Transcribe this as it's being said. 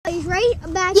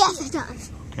right back? Yes, it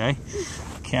does. Okay.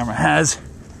 Camera has.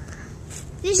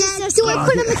 This is do I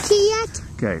put in the key yet?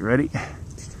 Okay, ready?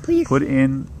 Put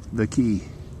in the key.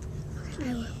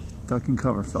 Duck and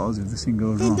cover, fellas, if this thing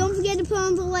goes wrong. And don't forget to put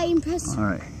on the light and press. All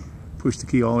right. Push the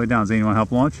key all the way down. Does anyone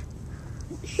help launch?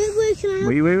 Wait, can I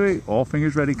help? Wait. All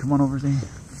fingers ready. Come on over, Zane.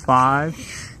 5,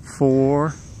 4,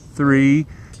 3,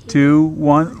 2,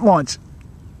 1, launch.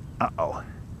 Uh-oh.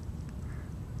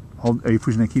 Hold. Are you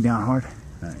pushing the key down hard?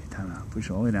 All right, time out. Push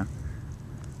it all the way down.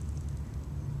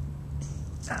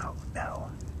 No.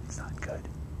 It's not good.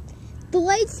 The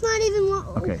light's not even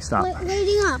Okay, stop.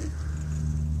 lighting up.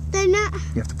 They're not.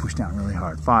 You have to push down really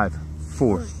hard. 5,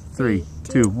 4, 3,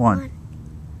 2, 1.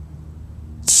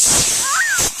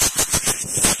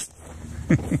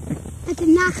 That did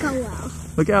not go well.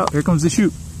 Look out. Here comes the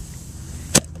chute.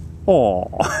 Oh.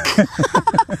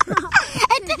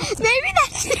 Maybe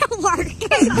that didn't work.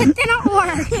 It didn't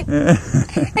work.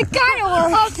 It kind of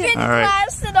worked. Oh, it didn't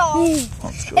blast at all.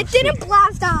 It didn't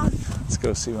blast off. Let's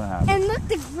go see what happens. And look,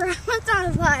 the ground's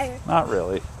on fire. Not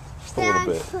really. Just a little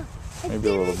bit. Maybe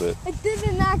a little bit. It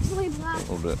didn't actually blast.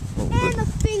 A little bit. And the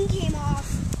fin came off.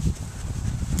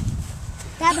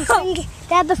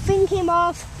 Dad, the fin came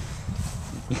off.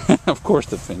 Of course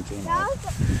the fin came That off.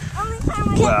 was the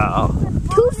only time Wow.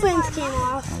 2 fins came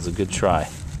off. That was a good try.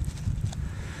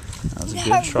 That was a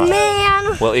good try.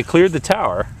 Man. Well, it cleared the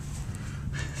tower.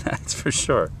 That's for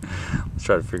sure. Let's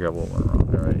try to figure out what went wrong.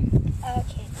 All right.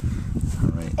 Okay. All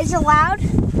right. Is it loud?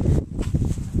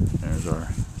 There's our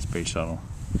space shuttle.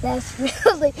 That's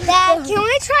really... Dad, can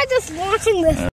we try just launching this?